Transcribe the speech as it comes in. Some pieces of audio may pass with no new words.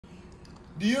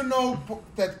Do you know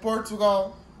that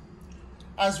Portugal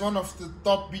has one of the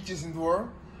top beaches in the world?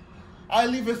 I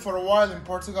lived for a while in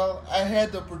Portugal. I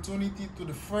had the opportunity to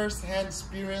the first-hand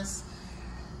experience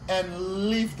and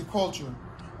live the culture,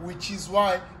 which is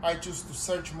why I choose to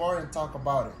search more and talk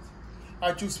about it.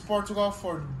 I choose Portugal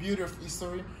for the beauty of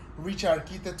history, rich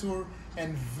architecture,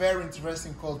 and very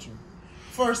interesting culture.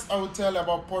 First, I will tell you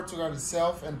about Portugal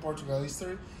itself and Portugal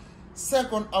history.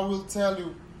 Second, I will tell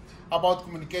you about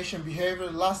communication behavior.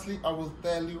 Lastly, I will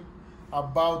tell you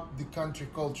about the country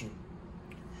culture.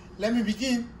 Let me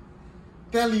begin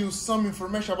telling you some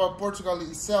information about Portugal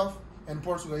itself and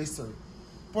Portugal history.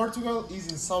 Portugal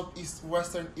is in southeast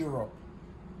Western Europe.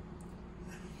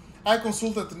 I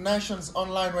consulted the nation's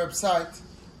online website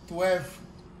to have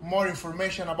more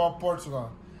information about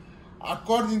Portugal.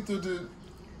 According to the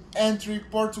entry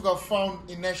Portugal found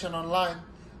in Nation Online,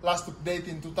 last updated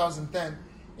in 2010,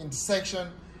 in the section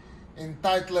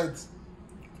entitled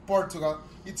Portugal,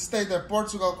 it states that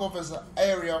Portugal covers an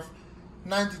area of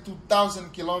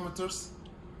 92,000 kilometers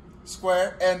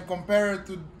square and compared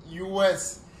to the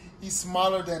US is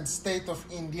smaller than the state of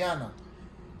Indiana.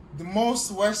 The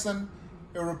most western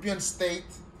European state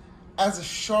has a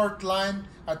short line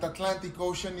at the Atlantic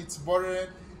Ocean. It's bordered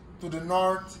to the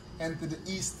north and to the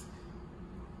east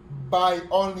by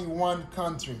only one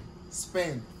country,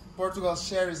 Spain. Portugal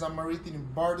shares a maritime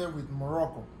border with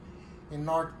Morocco in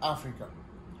North Africa.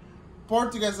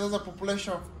 Portugal has a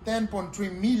population of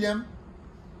 10.3 million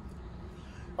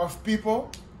of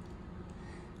people.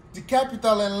 The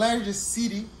capital and largest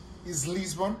city is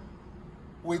Lisbon,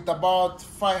 with about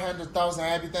 500,000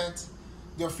 inhabitants.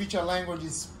 The official language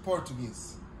is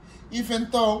Portuguese. Even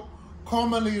though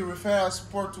commonly referred as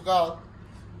Portugal,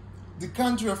 the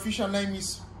country official name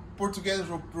is Portuguese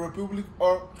Republic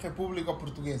or República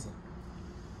Portuguesa.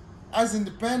 As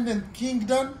independent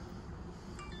kingdom,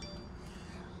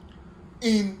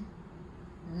 in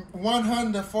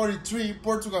 143,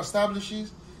 Portugal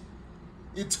establishes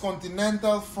its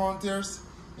continental frontiers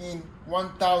in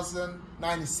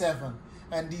 1097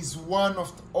 and is one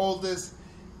of the oldest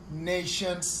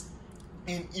nations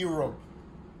in Europe.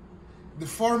 The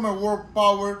former world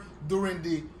power during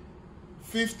the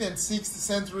 5th and 6th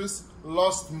centuries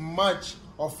lost much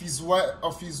of his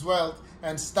wealth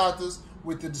and status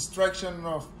with the destruction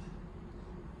of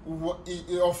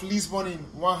Lisbon in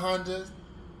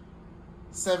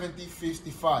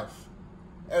 155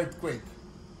 earthquake.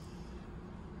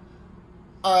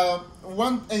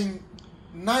 In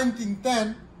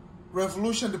 1910,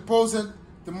 revolution deposed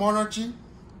the monarchy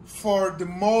for the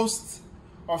most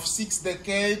of 6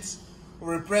 decades.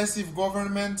 Repressive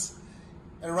governments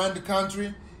around the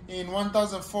country. In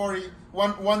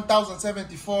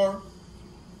 1074,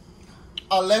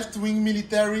 a left-wing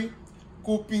military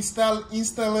coup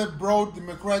installed broad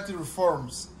democratic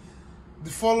reforms. The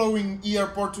following year,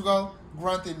 Portugal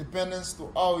granted independence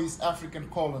to all its African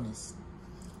colonies.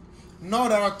 Now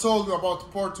that I told you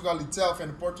about Portugal itself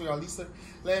and Portugal history,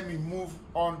 let me move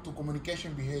on to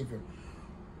communication behavior.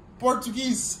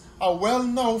 Portuguese are well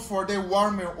known for their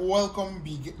warm and welcome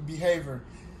behavior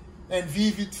and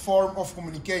vivid form of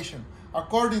communication.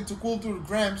 According to Culture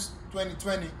Grams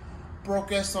 2020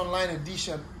 Procast Online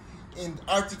edition, in the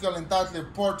article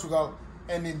entitled Portugal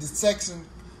and in the section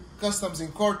Customs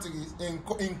and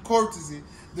Courtesy,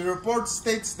 the report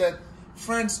states that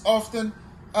friends often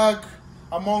hug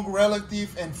among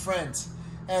relatives and friends,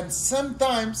 and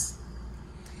sometimes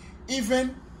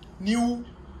even new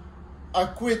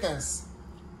acquaintances.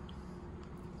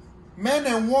 Men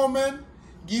and women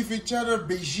give each other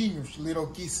beijinhos, little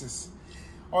kisses,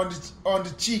 on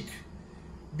the cheek,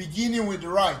 beginning with the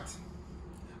right.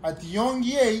 At a young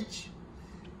age,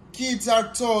 kids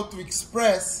are taught to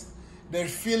express their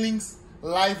feelings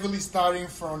lively starting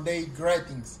from their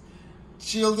greetings.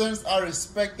 Children are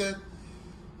expected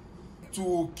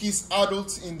to kiss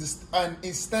adults in an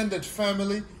extended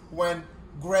family when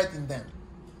greeting them.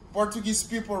 Portuguese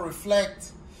people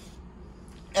reflect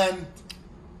and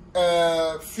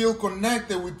feel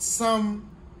connected with someone,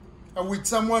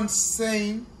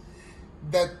 saying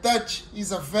that touch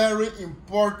is a very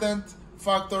important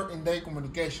factor in their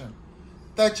communication.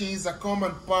 Touching is a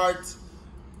common part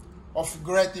of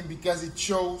greeting because it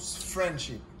shows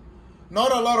friendship.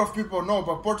 Not a lot of people know,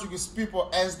 but Portuguese people,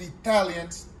 as the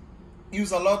Italians,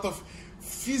 use a lot of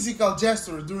physical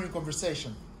gestures during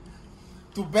conversation.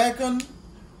 To beckon,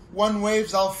 one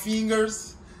waves all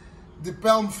fingers, the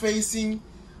palm facing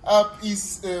up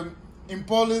is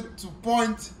employed to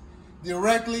point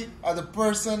directly at the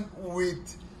person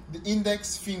with the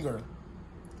index finger.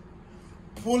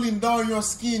 Pulling down your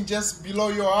skin just below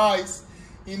your eyes,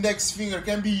 index finger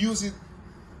can be used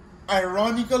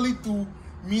ironically to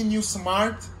mean you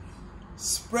smart,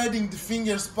 spreading the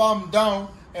fingers palm down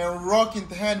and rocking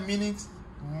the hand meanings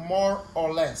more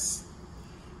or less.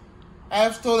 I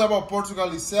have told about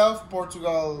Portugal itself,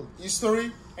 Portugal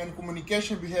history, and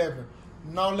communication behavior.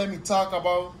 Now let me talk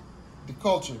about the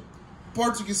culture.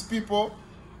 Portuguese people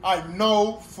are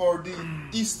known for the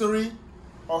history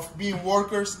of being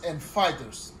workers and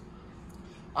fighters.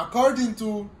 According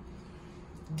to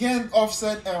Gent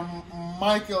Offset and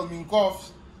Michael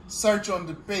Minkoff's search on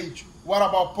the page, What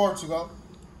About Portugal?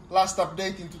 Last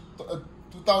update in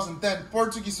 2010,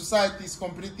 Portuguese society is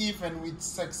competitive and with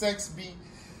success being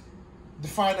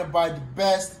defined by the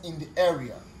best in the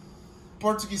area.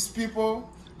 Portuguese people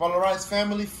valorize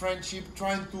family, friendship,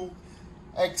 trying to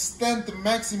extend the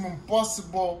maximum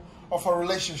possible of a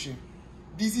relationship.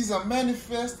 This is a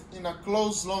manifest in a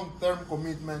close long-term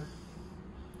commitment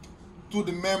to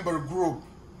the member group,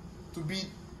 to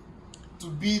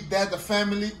be that a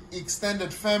family,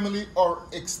 extended family, or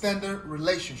extended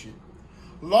relationship.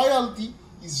 Loyalty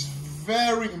is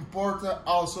very important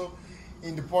also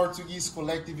in the Portuguese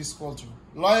collectivist culture.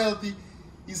 Loyalty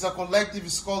is a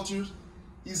collectivist culture,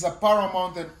 is a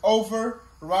paramount and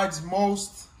overrides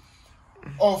most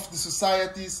of the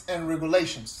societies and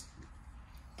regulations.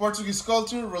 Portuguese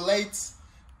culture relates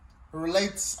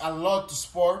a lot to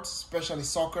sports, especially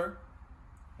soccer.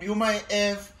 You might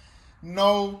have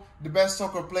know the best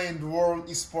soccer player in the world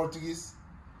is Portuguese,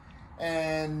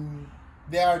 and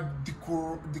they are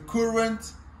the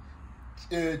current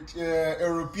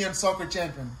European soccer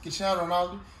champion. Cristiano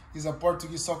Ronaldo is a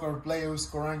Portuguese soccer player who is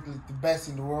currently the best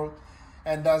in the world,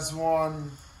 and has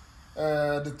won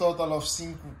the total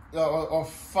of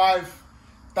 5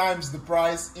 times the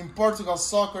prize. In Portugal,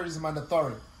 soccer is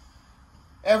mandatory.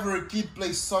 Every kid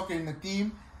plays soccer in a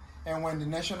team, and when the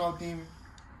national team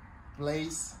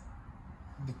plays,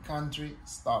 the country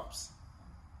stops.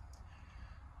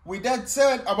 With that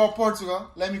said about Portugal,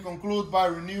 let me conclude by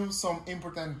renewing some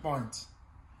important points.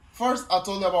 First, I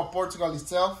told you about Portugal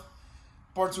itself,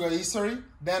 Portugal history.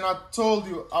 Then I told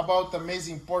you about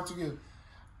amazing Portugal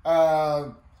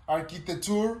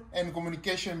architecture and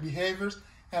communication behaviors.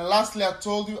 And lastly, I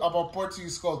told you about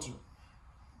Portuguese culture.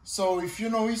 So if you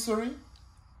know history,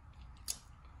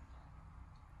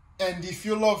 and if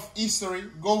you love history,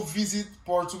 go visit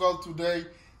Portugal today.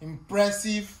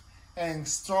 Impressive and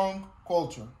strong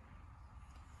culture.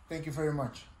 Thank you very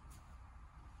much.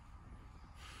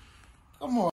 Come on.